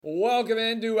Welcome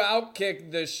into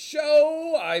Outkick the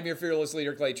Show. I'm your fearless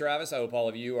leader, Clay Travis. I hope all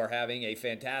of you are having a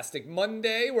fantastic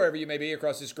Monday, wherever you may be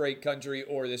across this great country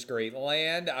or this great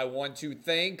land. I want to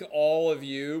thank all of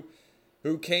you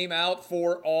who came out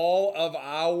for all of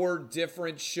our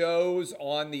different shows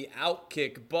on the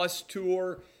Outkick bus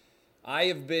tour. I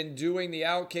have been doing the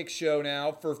Outkick show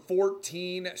now for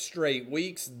 14 straight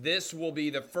weeks. This will be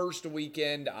the first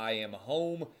weekend I am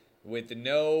home with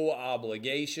no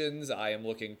obligations. I am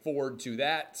looking forward to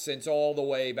that since all the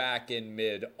way back in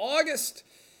mid-August.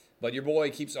 But your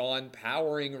boy keeps on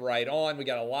powering right on. We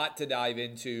got a lot to dive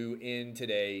into in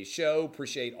today's show.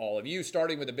 Appreciate all of you.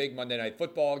 Starting with a big Monday Night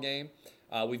Football game.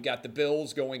 We've got the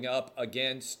Bills going up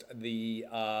against the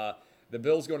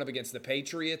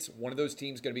Patriots. One of those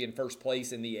teams going to be in first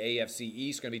place in the AFC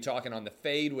East. Going to be talking on the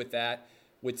fade with that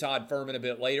with Todd Furman a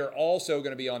bit later. Also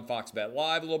going to be on Fox Bet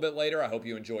Live a little bit later. I hope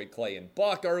you enjoyed Clay and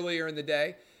Buck earlier in the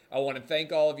day. I want to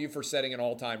thank all of you for setting an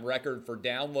all-time record for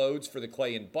downloads for the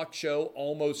Clay and Buck show.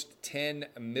 Almost 10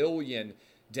 million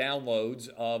downloads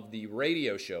of the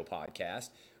radio show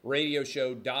podcast. Radio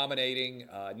show dominating,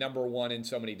 number one in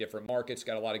so many different markets.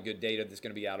 Got a lot of good data that's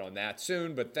going to be out on that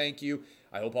soon, but thank you.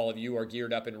 I hope all of you are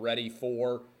geared up and ready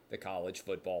for the college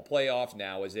football playoff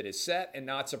now as it is set, and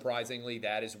not surprisingly,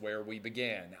 that is where we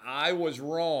began. I was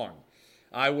wrong.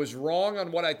 I was wrong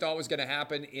on what I thought was going to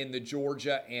happen in the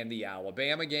Georgia and the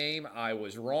Alabama game. I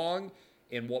was wrong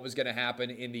in what was going to happen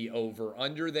in the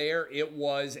over-under there. It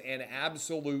was an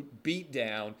absolute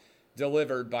beatdown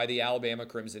delivered by the Alabama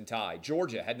Crimson Tide.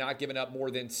 Georgia had not given up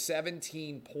more than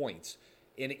 17 points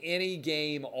in any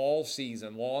game all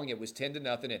season long. It was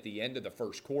 10-0 at the end of the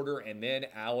first quarter, and then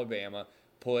Alabama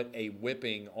put a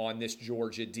whipping on this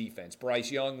Georgia defense. Bryce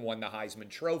Young won the Heisman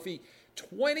Trophy.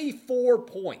 24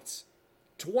 points.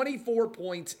 24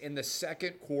 points in the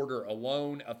second quarter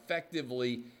alone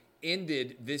effectively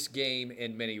ended this game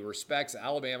in many respects.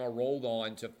 Alabama rolled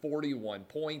on to 41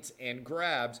 points and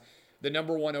grabs the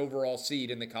number one overall seed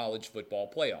in the college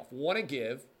football playoff. Want to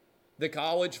give the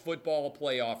College Football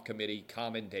Playoff Committee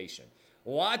commendation.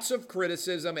 Lots of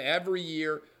criticism every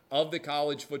year of the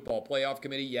College Football Playoff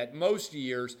Committee, yet most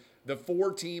years, the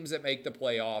four teams that make the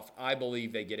playoff, I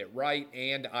believe they get it right,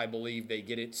 and I believe they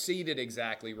get it seeded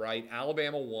exactly right.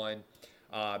 Alabama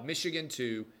 1, Michigan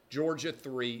 2, Georgia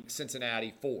 3,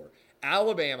 Cincinnati 4.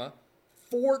 Alabama,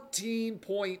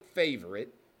 14-point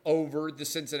favorite over the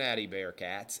Cincinnati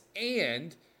Bearcats,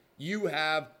 and you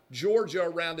have Georgia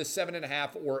around a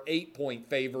 7.5 or 8-point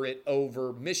favorite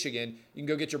over Michigan. You can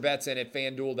go get your bets in at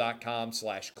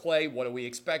fanduel.com/Clay. What do we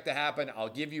expect to happen? I'll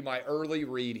give you my early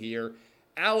read here.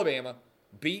 Alabama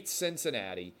beats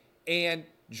Cincinnati, and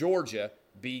Georgia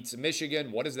beats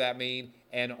Michigan. What does that mean?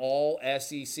 An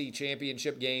all-SEC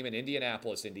championship game in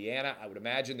Indianapolis, Indiana. I would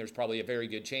imagine there's probably a very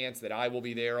good chance that I will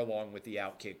be there along with the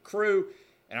Outkick crew.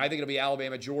 And I think it'll be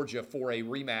Alabama-Georgia for a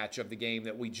rematch of the game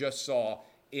that we just saw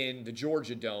in the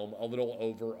Georgia Dome a little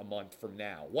over a month from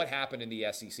now. What happened in the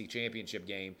SEC championship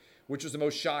game, which was the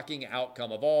most shocking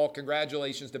outcome of all?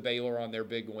 Congratulations to Baylor on their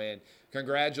big win.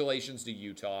 Congratulations to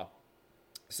Utah.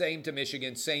 Same to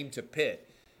Michigan, same to Pitt.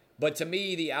 But to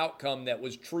me, the outcome that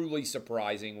was truly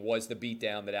surprising was the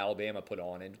beatdown that Alabama put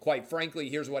on. And quite frankly,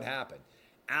 here's what happened.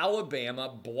 Alabama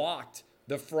blocked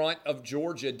the front of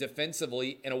Georgia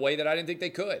defensively in a way that I didn't think they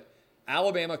could.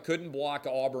 Alabama couldn't block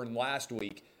Auburn last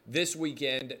week. This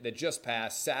weekend that just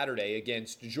passed, Saturday,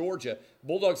 against Georgia,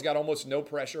 Bulldogs got almost no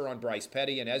pressure on Bryce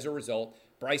Petty, and as a result,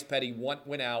 Bryce Petty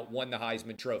went out, won the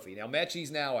Heisman Trophy. Now, Mechie's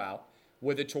now out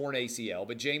with a torn ACL,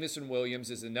 but Jamison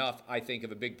Williams is enough, I think,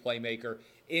 of a big playmaker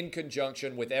in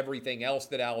conjunction with everything else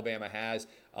that Alabama has.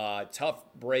 Tough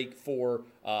break for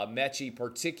Mechie,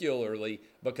 particularly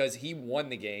because he won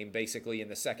the game basically in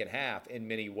the second half in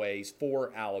many ways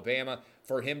for Alabama.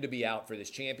 For him to be out for this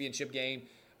championship game,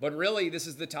 but really, this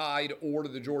is the Tide or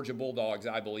the Georgia Bulldogs,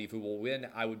 I believe, who will win.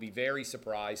 I would be very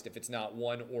surprised if it's not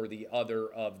one or the other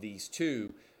of these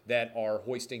two that are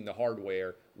hoisting the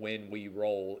hardware when we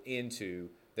roll into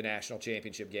the national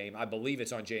championship game. I believe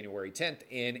it's on January 10th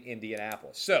in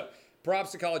Indianapolis. So,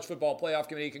 props to College Football Playoff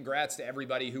Committee. Congrats to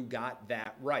everybody who got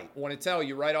that right. I want to tell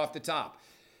you right off the top,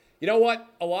 you know what?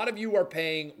 A lot of you are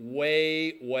paying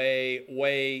way, way,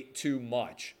 way too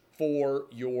much for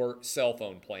your cell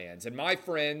phone plans. And my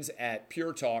friends at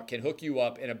Pure Talk can hook you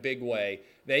up in a big way.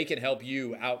 They can help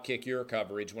you outkick your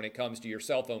coverage when it comes to your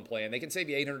cell phone plan. They can save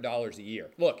you $800 a year.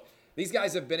 Look, these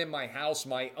guys have been in my house.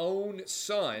 My own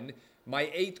son, my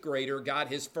 8th grader, got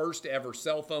his first ever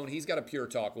cell phone. He's got a Pure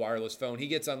Talk wireless phone. He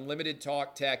gets unlimited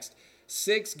talk, text,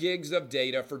 6 gigs of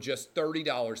data for just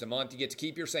 $30 a month. You get to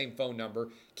keep your same phone number,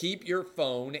 keep your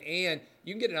phone, and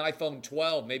You can get an iPhone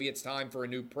 12. Maybe it's time for a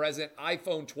new present.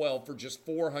 iPhone 12 for just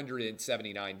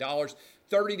 $479.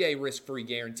 30-day risk-free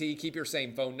guarantee. Keep your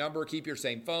same phone number, keep your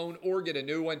same phone, or get a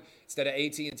new one. Instead of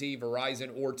AT&T,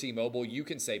 Verizon, or T-Mobile, you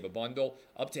can save a bundle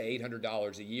up to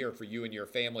 $800 a year for you and your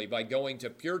family by going to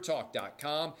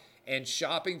puretalk.com and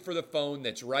shopping for the phone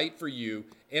that's right for you.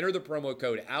 Enter the promo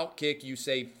code OUTKICK. You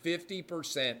save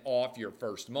 50% off your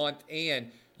first month,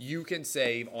 and you can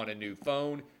save on a new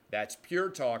phone. That's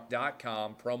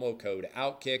puretalk.com, promo code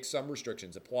OUTKICK. Some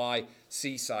restrictions apply.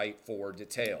 See site for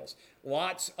details.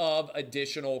 Lots of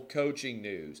additional coaching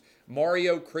news.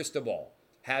 Mario Cristobal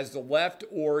has left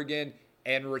Oregon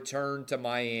and returned to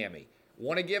Miami.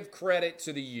 Want to give credit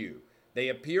to the U. They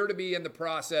appear to be in the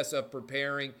process of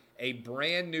preparing a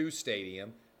brand new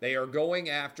stadium. They are going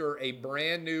after a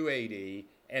brand new AD,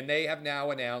 and they have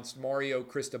now announced Mario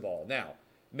Cristobal. Now,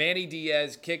 Manny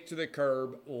Diaz kicked to the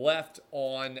curb, left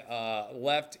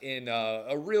in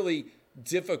a really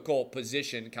difficult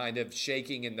position, kind of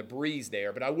shaking in the breeze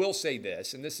there. But I will say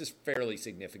this, and this is fairly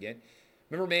significant.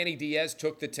 Remember Manny Diaz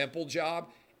took the Temple job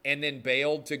and then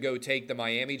bailed to go take the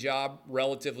Miami job,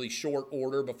 relatively short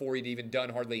order before he'd even done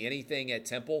hardly anything at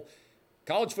Temple.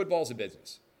 College football is a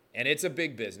business, and it's a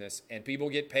big business, and people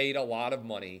get paid a lot of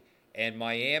money, and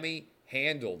Miami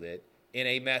handled it in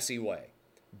a messy way.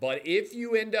 But if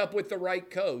you end up with the right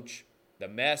coach, the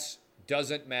mess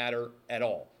doesn't matter at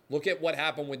all. Look at what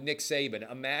happened with Nick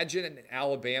Saban. Imagine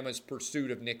Alabama's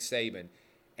pursuit of Nick Saban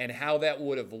and how that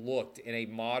would have looked in a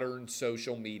modern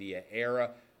social media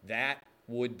era. That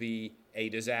would be a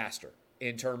disaster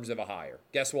in terms of a hire.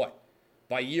 Guess what?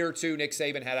 By year 2, Nick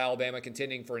Saban had Alabama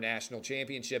contending for a national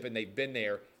championship, and they've been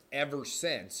there ever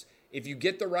since. If you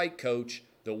get the right coach,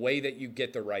 the way that you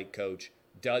get the right coach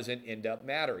doesn't end up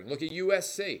mattering. Look at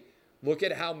USC. Look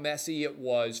at how messy it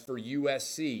was for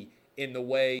USC in the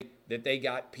way that they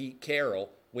got Pete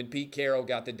Carroll when Pete Carroll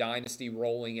got the dynasty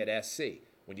rolling at SC.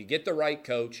 When you get the right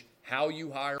coach, how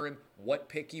you hire him, what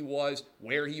pick he was,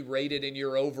 where he rated in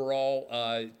your overall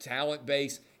talent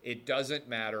base, it doesn't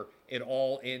matter. It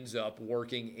all ends up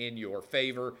working in your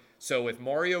favor. So if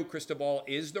Mario Cristobal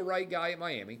is the right guy at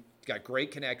Miami, he's got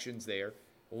great connections there,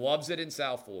 loves it in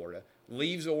South Florida,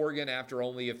 leaves Oregon after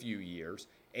only a few years,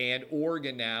 and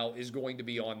Oregon now is going to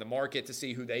be on the market to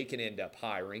see who they can end up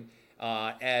hiring,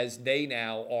 as they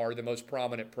now are the most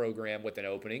prominent program with an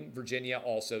opening. Virginia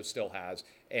also still has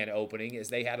an opening, as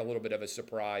they had a little bit of a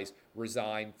surprise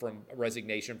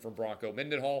resignation from Bronco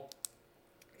Mendenhall.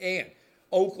 And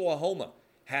Oklahoma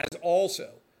has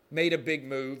also made a big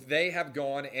move. They have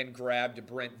gone and grabbed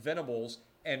Brent Venables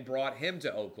and brought him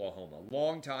to Oklahoma.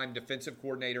 Longtime defensive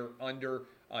coordinator under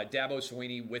Dabo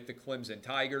Swinney with the Clemson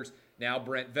Tigers. Now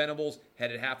Brent Venables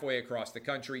headed halfway across the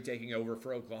country, taking over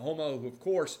for Oklahoma, who, of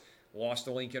course, lost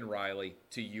to Lincoln Riley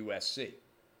to USC.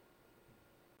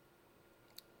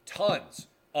 Tons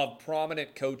of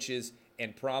prominent coaches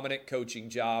and prominent coaching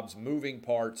jobs, moving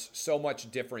parts, so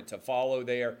much different to follow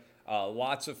there.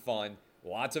 Lots of fun,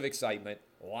 lots of excitement,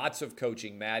 lots of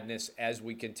coaching madness as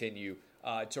we continue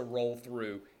to roll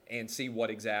through and see what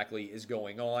exactly is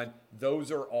going on.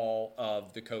 Those are all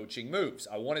of the coaching moves.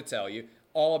 I want to tell you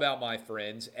all about my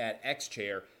friends at X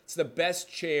Chair. It's the best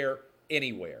chair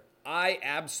anywhere. I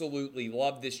absolutely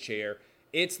love this chair.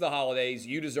 It's the holidays.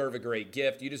 You deserve a great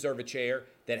gift. You deserve a chair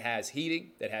that has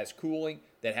heating, that has cooling,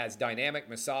 that has dynamic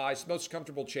massage. It's the most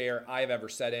comfortable chair I have ever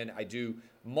sat in. I do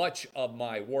much of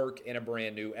my work in a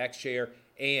brand new X Chair,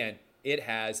 and it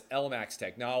has LMAX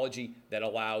technology that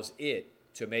allows it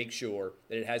to make sure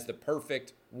that it has the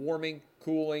perfect warming,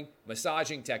 cooling,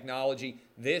 massaging technology.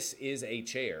 This is a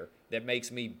chair that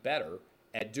makes me better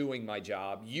at doing my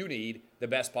job. You need the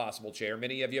best possible chair.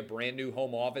 Many of you have brand new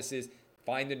home offices.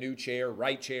 Find the new chair,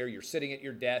 right chair. You're sitting at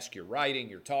your desk, you're writing,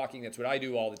 you're talking. That's what I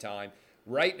do all the time.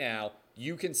 Right now,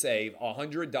 you can save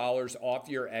 $100 off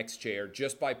your X Chair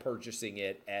just by purchasing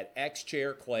it at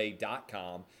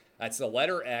xchairclay.com. That's the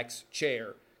letter X,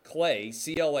 chair, clay,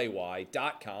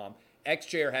 CLAY.com.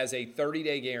 X-Chair has a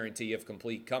 30-day guarantee of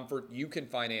complete comfort. You can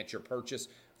finance your purchase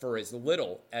for as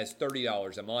little as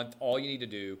 $30 a month. All you need to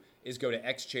do is go to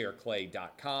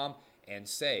xchairclay.com and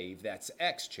save. That's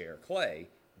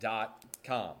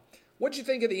xchairclay.com. What'd you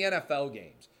think of the NFL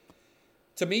games?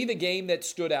 To me, the game that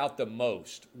stood out the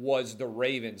most was the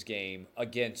Ravens game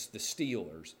against the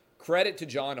Steelers. Credit to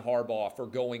John Harbaugh for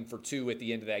going for 2 at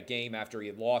the end of that game after he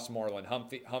had lost Marlon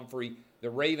Humphrey. The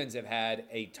Ravens have had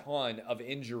a ton of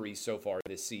injuries so far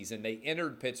this season. They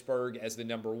entered Pittsburgh as the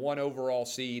number 1 overall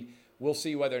seed. We'll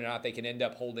see whether or not they can end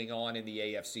up holding on in the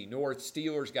AFC North.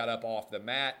 Steelers got up off the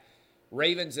mat.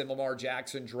 Ravens and Lamar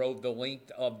Jackson drove the length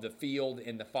of the field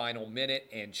in the final minute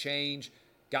and change.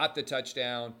 got the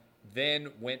touchdown, then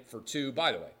went for 2.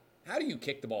 By the way, how do you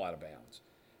kick the ball out of bounds?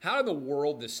 How in the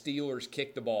world the Steelers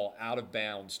kick the ball out of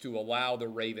bounds to allow the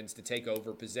Ravens to take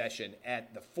over possession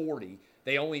at the 40?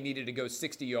 They only needed to go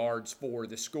 60 yards for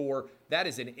the score. That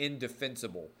is an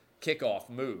indefensible kickoff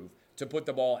move to put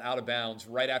the ball out of bounds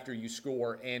right after you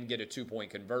score and get a 2-point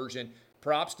conversion.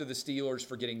 Props to the Steelers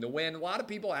for getting the win. A lot of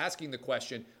people asking the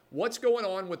question, what's going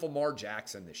on with Lamar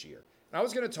Jackson this year? And I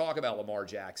was going to talk about Lamar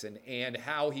Jackson and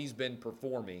how he's been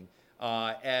performing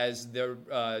as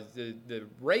the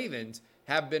Ravens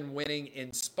have been winning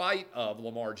in spite of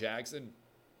Lamar Jackson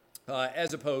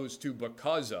as opposed to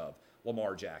because of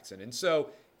Lamar Jackson. And so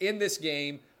in this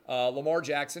game, Lamar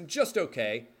Jackson, just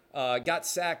okay, got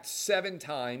sacked 7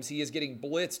 times. He is getting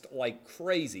blitzed like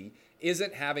crazy,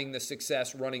 isn't having the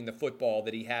success running the football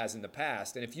that he has in the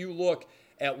past. And if you look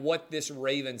at what this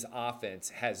Ravens offense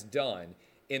has done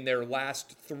in their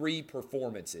last 3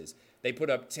 performances, they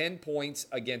put up 10 points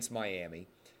against Miami.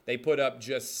 They put up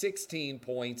just 16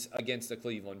 points against the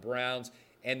Cleveland Browns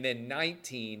and then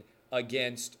 19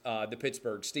 against the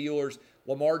Pittsburgh Steelers.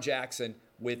 Lamar Jackson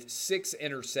with 6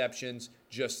 interceptions,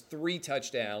 just 3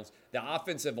 touchdowns. The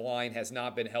offensive line has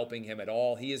not been helping him at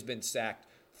all. He has been sacked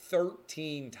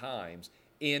 13 times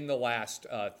in the last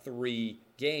 3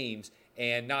 games,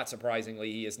 and not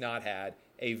surprisingly, he has not had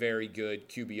a very good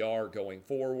QBR going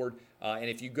forward. And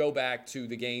if you go back to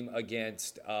the game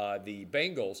against the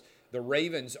Bengals, the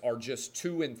Ravens are just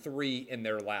 2-3 in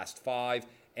their last 5.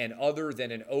 And other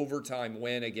than an overtime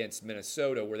win against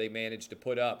Minnesota, where they managed to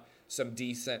put up some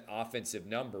decent offensive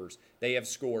numbers, they have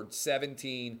scored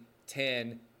 17,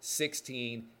 10,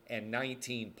 16, and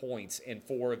 19 points in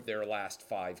 4 of their last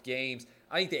 5 games.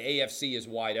 I think the AFC is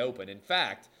wide open. In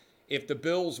fact, if the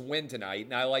Bills win tonight,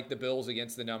 and I like the Bills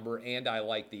against the number and I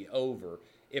like the over,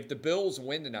 if the Bills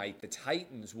win tonight, the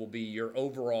Titans will be your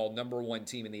overall number 1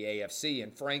 team in the AFC.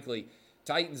 And frankly,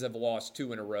 Titans have lost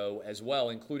 2 in a row as well,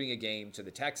 including a game to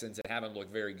the Texans that haven't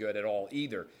looked very good at all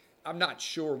either. I'm not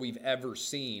sure we've ever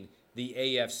seen the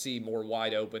AFC more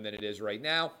wide open than it is right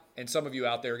now. And some of you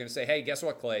out there are going to say, hey, guess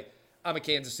what, Clay? I'm a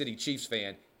Kansas City Chiefs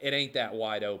fan. It ain't that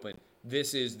wide open.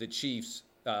 This is the Chiefs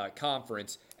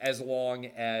conference as long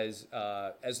as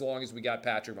we got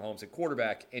Patrick Mahomes at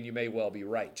quarterback, and you may well be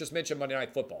right. Just mentioned Monday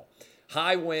Night Football.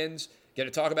 High winds. Going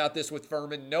to talk about this with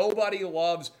Furman. Nobody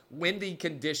loves windy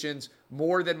conditions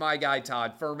more than my guy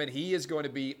Todd Furman. He is going to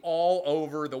be all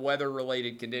over the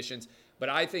weather-related conditions. But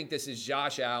I think this is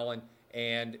Josh Allen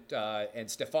and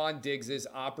Stephon Diggs'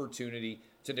 opportunity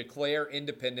to declare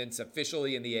independence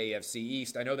officially in the AFC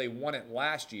East. I know they won it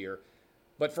last year,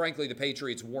 but frankly, the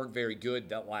Patriots weren't very good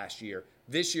that last year.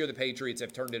 This year, the Patriots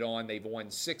have turned it on. They've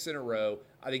won 6 in a row.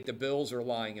 I think the Bills are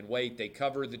lying in wait. They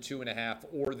covered the 2.5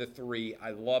 or the 3.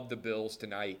 I love the Bills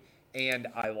tonight, and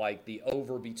I like the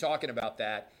over. Be talking about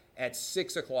that at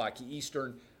 6 o'clock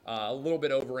Eastern, a little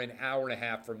bit over an hour and a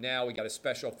half from now. We got a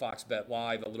special Fox Bet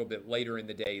Live a little bit later in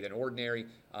the day than ordinary.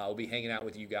 We'll be hanging out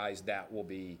with you guys. That will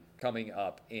be coming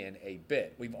up in a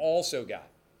bit. We've also got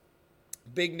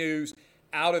big news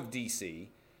out of D.C.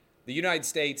 The United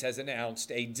States has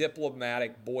announced a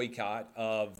diplomatic boycott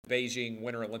of Beijing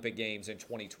Winter Olympic Games in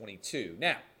 2022.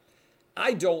 Now,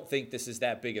 I don't think this is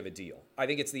that big of a deal. I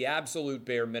think it's the absolute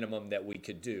bare minimum that we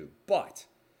could do. But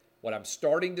what I'm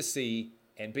starting to see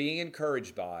and being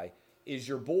encouraged by is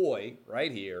your boy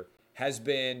right here has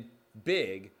been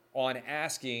big on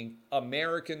asking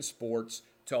American sports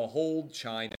to hold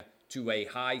China to a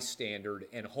high standard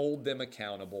and hold them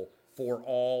accountable for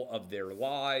all of their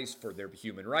lies, for their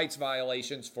human rights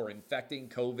violations, for infecting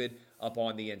COVID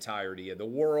upon the entirety of the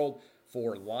world,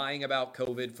 for lying about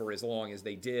COVID for as long as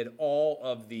they did. All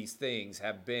of these things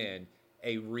have been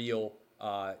a real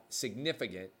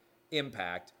significant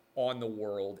impact on the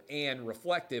world and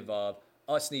reflective of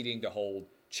us needing to hold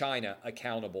China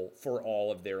accountable for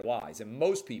all of their lies. And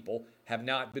most people have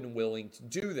not been willing to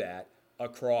do that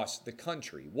across the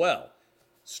country. Well,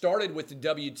 started with the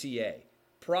WTA.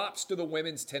 Props to the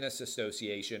Women's Tennis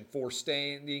Association for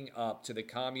standing up to the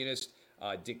communist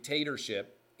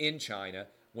dictatorship in China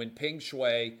when Peng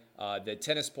Shuai, the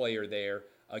tennis player there,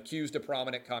 accused a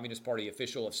prominent Communist Party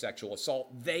official of sexual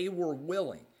assault. They were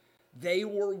willing, the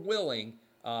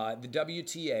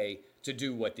WTA, to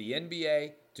do what the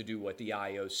NBA, to do what the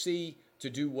IOC, to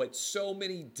do what so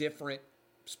many different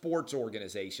sports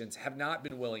organizations have not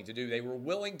been willing to do. They were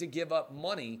willing to give up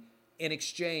money in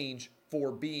exchange for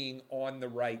being on the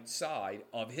right side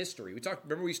of history.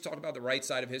 Remember we used to talk about the right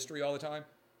side of history all the time?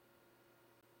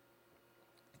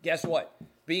 Guess what?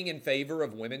 Being in favor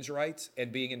of women's rights and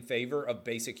being in favor of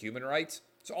basic human rights,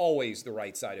 it's always the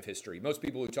right side of history. Most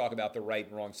people who talk about the right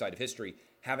and wrong side of history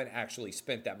haven't actually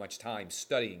spent that much time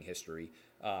studying history,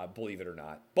 believe it or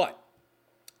not. But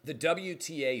the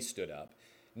WTA stood up.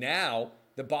 Now,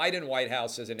 the Biden White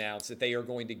House has announced that they are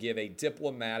going to give a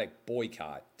diplomatic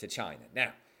boycott to China.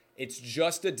 Now, it's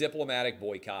just a diplomatic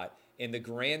boycott. In the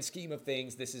grand scheme of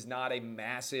things, this is not a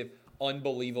massive,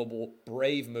 unbelievable,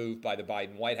 brave move by the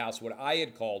Biden White House. What I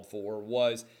had called for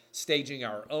was staging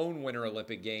our own Winter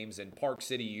Olympic Games in Park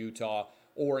City, Utah,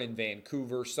 or in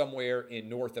Vancouver, somewhere in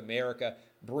North America,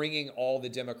 bringing all the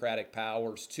democratic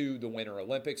powers to the Winter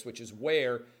Olympics, which is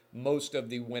where most of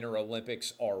the Winter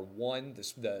Olympics are won.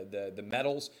 The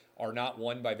medals are not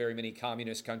won by very many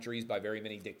communist countries, by very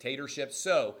many dictatorships.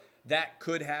 So that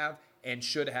could have and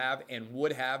should have and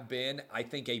would have been, I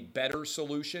think, a better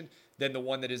solution than the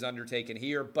one that is undertaken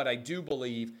here. But I do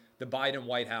believe the Biden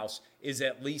White House is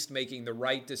at least making the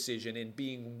right decision in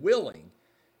being willing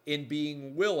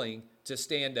to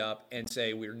stand up and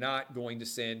say we're not going to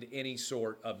send any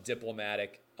sort of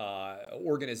diplomatic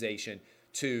organization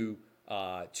to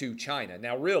China.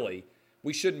 Now, really,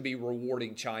 we shouldn't be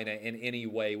rewarding China in any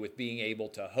way with being able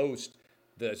to host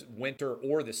the Winter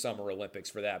or the Summer Olympics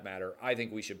for that matter. I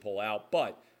think we should pull out,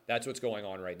 but that's what's going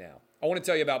on right now. I want to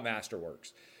tell you about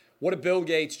Masterworks. What do Bill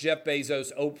Gates, Jeff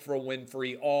Bezos, Oprah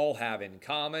Winfrey all have in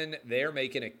common? They're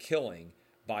making a killing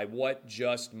by what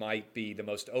just might be the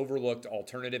most overlooked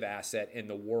alternative asset in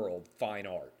the world, fine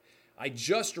art. I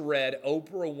just read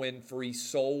Oprah Winfrey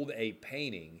sold a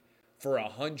painting for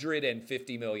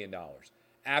 $150 million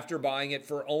after buying it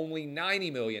for only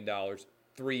 $90 million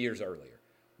 3 years earlier.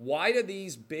 Why do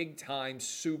these big-time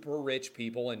super rich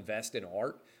people invest in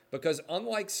art? Because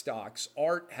unlike stocks,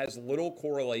 art has little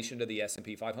correlation to the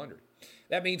S&P 500.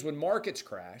 That means when markets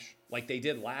crash, like they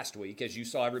did last week, as you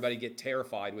saw everybody get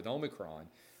terrified with Omicron,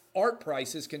 art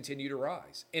prices continue to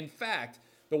rise. In fact,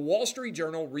 the Wall Street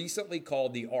Journal recently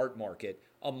called the art market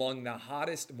among the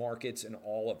hottest markets in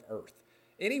all of Earth.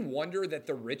 Any wonder that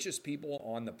the richest people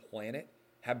on the planet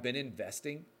have been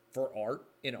investing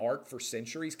in art for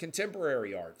centuries?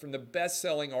 Contemporary art from the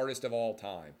best-selling artist of all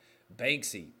time,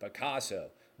 Banksy, Picasso,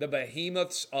 the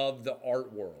behemoths of the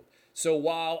art world. So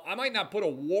while I might not put a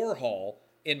Warhol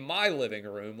in my living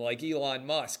room like Elon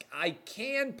Musk, I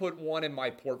can put one in my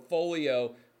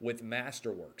portfolio with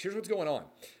Masterworks. Here's what's going on.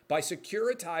 By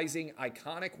securitizing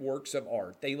iconic works of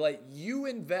art, they let you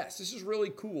invest, this is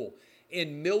really cool,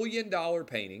 in million-dollar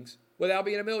paintings without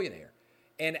being a millionaire.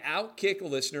 And Outkick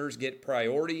listeners get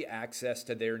priority access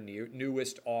to their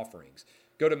newest offerings.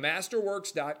 Go to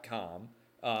masterworks.com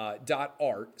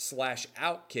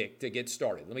 .art/outkick to get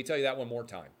started. Let me tell you that one more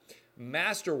time.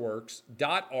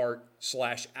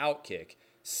 Masterworks.art/outkick.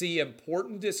 See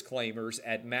important disclaimers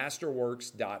at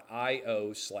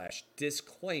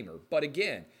masterworks.io/disclaimer. But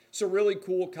again, it's a really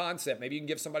cool concept. Maybe you can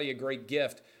give somebody a great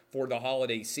gift for the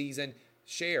holiday season.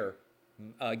 Share.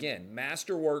 Again,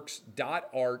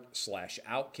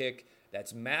 masterworks.art/outkick.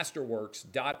 That's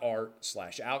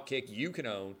masterworks.art/outkick. You can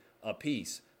own a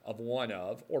piece of one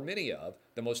of, or many of,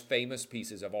 the most famous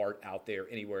pieces of art out there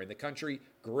anywhere in the country.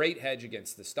 Great hedge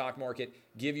against the stock market.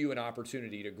 Give you an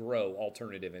opportunity to grow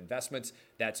alternative investments.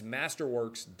 That's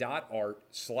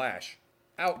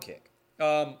masterworks.art/outkick.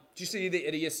 Do you see the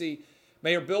idiocy?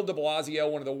 Mayor Bill de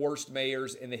Blasio, one of the worst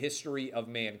mayors in the history of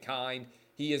mankind.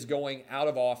 He is going out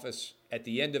of office at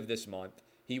the end of this month.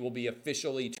 He will be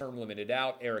officially term limited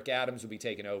out. Eric Adams will be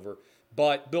taken over.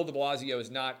 But Bill de Blasio is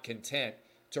not content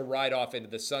to ride off into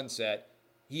the sunset.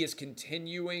 He is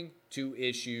continuing to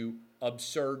issue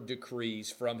absurd decrees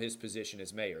from his position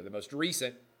as mayor. The most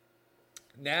recent,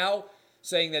 now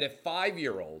saying that if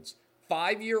 5-year-olds to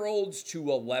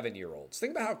 11-year-olds,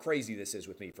 think about how crazy this is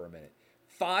with me for a minute.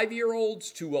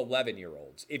 5-year-olds to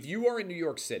 11-year-olds. If you are in New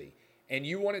York City and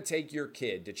you want to take your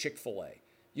kid to Chick-fil-A,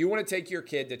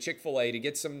 to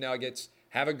get some nuggets,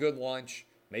 have a good lunch,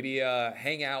 maybe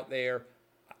hang out there.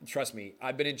 Trust me,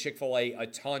 I've been in Chick-fil-A a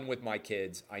ton with my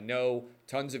kids. I know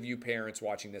tons of you parents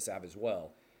watching this have as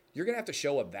well. You're going to have to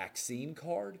show a vaccine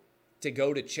card to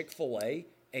go to Chick-fil-A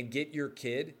and get your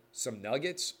kid some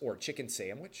nuggets or a chicken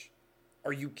sandwich?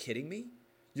 Are you kidding me?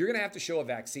 You're going to have to show a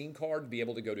vaccine card to be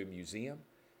able to go to a museum,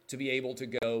 to be able to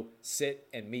go sit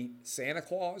and meet Santa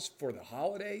Claus for the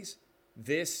holidays.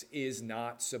 This is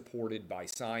not supported by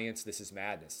science. This is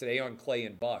madness. Today on Clay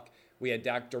and Buck, we had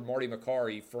Dr. Marty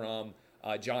Makary from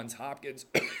Johns Hopkins.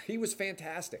 He was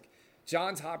fantastic.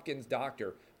 Johns Hopkins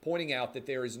doctor pointing out that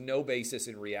there is no basis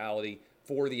in reality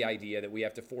for the idea that we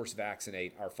have to force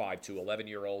vaccinate our 5 to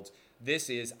 11-year-olds. This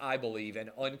is, I believe, an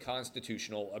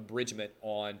unconstitutional abridgment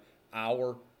on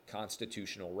our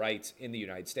constitutional rights in the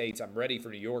United States. I'm ready for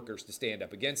New Yorkers to stand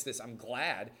up against this. I'm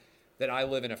glad that I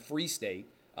live in a free state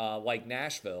like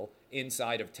Nashville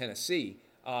inside of Tennessee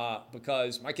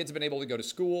because my kids have been able to go to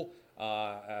school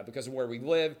because of where we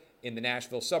live in the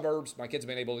Nashville suburbs. My kids have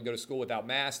been able to go to school without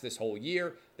masks this whole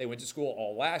year. They went to school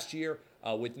all last year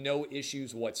with no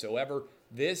issues whatsoever.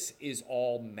 This is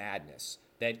all madness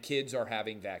that kids are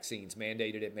having vaccines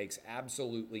mandated. It makes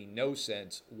absolutely no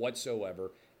sense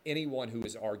whatsoever. Anyone who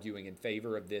is arguing in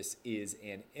favor of this is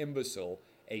an imbecile,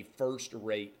 a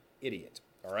first-rate idiot,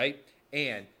 all right?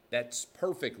 And that's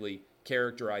perfectly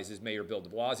characterizes Mayor Bill de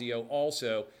Blasio.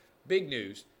 Also, big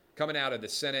news coming out of the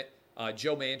Senate.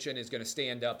 Joe Manchin is going to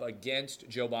stand up against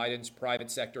Joe Biden's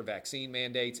private sector vaccine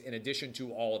mandates, in addition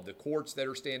to all of the courts that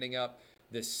are standing up.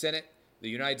 The Senate, the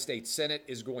United States Senate,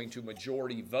 is going to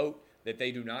majority vote that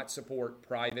they do not support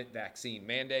private vaccine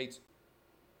mandates.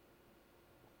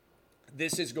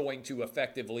 This is going to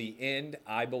effectively end,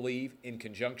 I believe, in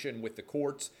conjunction with the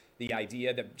courts, the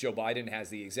idea that Joe Biden has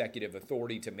the executive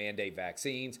authority to mandate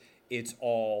vaccines. It's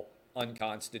all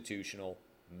unconstitutional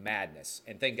madness.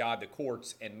 And thank God the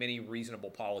courts and many reasonable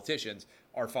politicians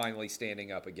are finally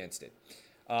standing up against it.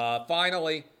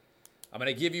 Finally, I'm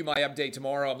going to give you my update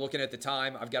tomorrow. I'm looking at the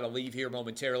time. I've got to leave here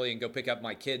momentarily and go pick up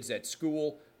my kids at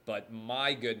school. But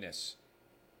my goodness,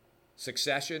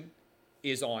 Succession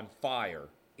is on fire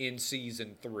in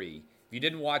season 3. If you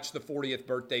didn't watch the 40th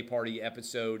birthday party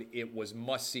episode, it was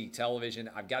must-see television.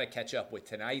 I've got to catch up with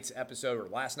tonight's episode or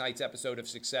last night's episode of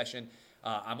Succession.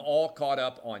 I'm all caught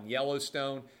up on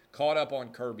Yellowstone, caught up on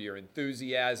Curb Your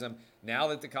Enthusiasm. Now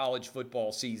that the college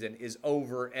football season is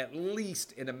over, at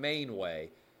least in a main way,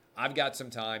 I've got some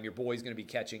time. Your boy's going to be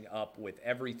catching up with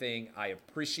everything. I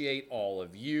appreciate all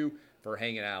of you for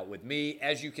hanging out with me.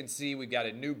 As you can see, we've got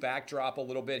a new backdrop a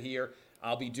little bit here.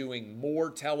 I'll be doing more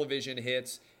television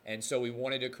hits, and so we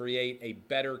wanted to create a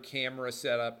better camera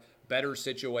setup, better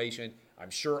situation.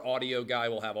 I'm sure Audio Guy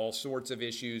will have all sorts of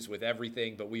issues with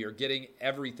everything, but we are getting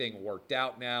everything worked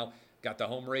out now. Got the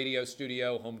home radio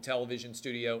studio, home television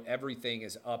studio. Everything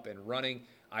is up and running.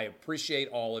 I appreciate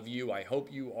all of you. I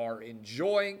hope you are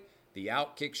enjoying the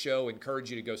Outkick Show. Encourage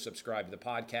you to go subscribe to the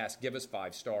podcast. Give us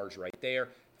 5 stars right there.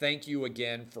 Thank you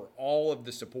again for all of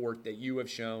the support that you have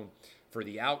shown for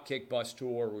the Outkick bus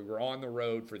tour. We were on the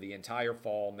road for the entire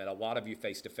fall, met a lot of you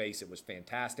face-to-face. It was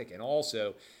fantastic. And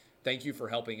also, thank you for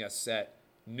helping us set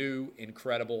new,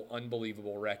 incredible,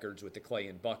 unbelievable records with the Clay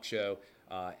and Buck Show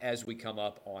as we come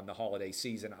up on the holiday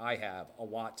season. I have a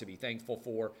lot to be thankful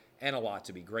for and a lot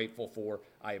to be grateful for.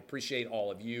 I appreciate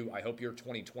all of you. I hope your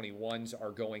 2021s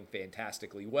are going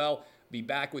fantastically well. Be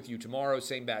back with you tomorrow,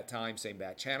 same bat time, same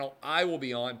bat channel. I will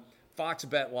be on Fox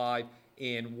Bet Live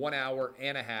in 1 hour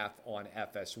and a half on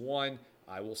FS1.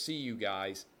 I will see you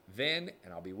guys then,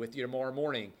 and I'll be with you tomorrow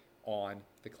morning on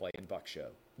the Clay and Buck Show.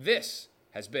 This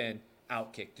has been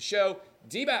Outkick the Show.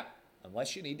 DBAP,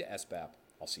 unless you need to SBAP.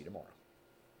 I'll see you tomorrow.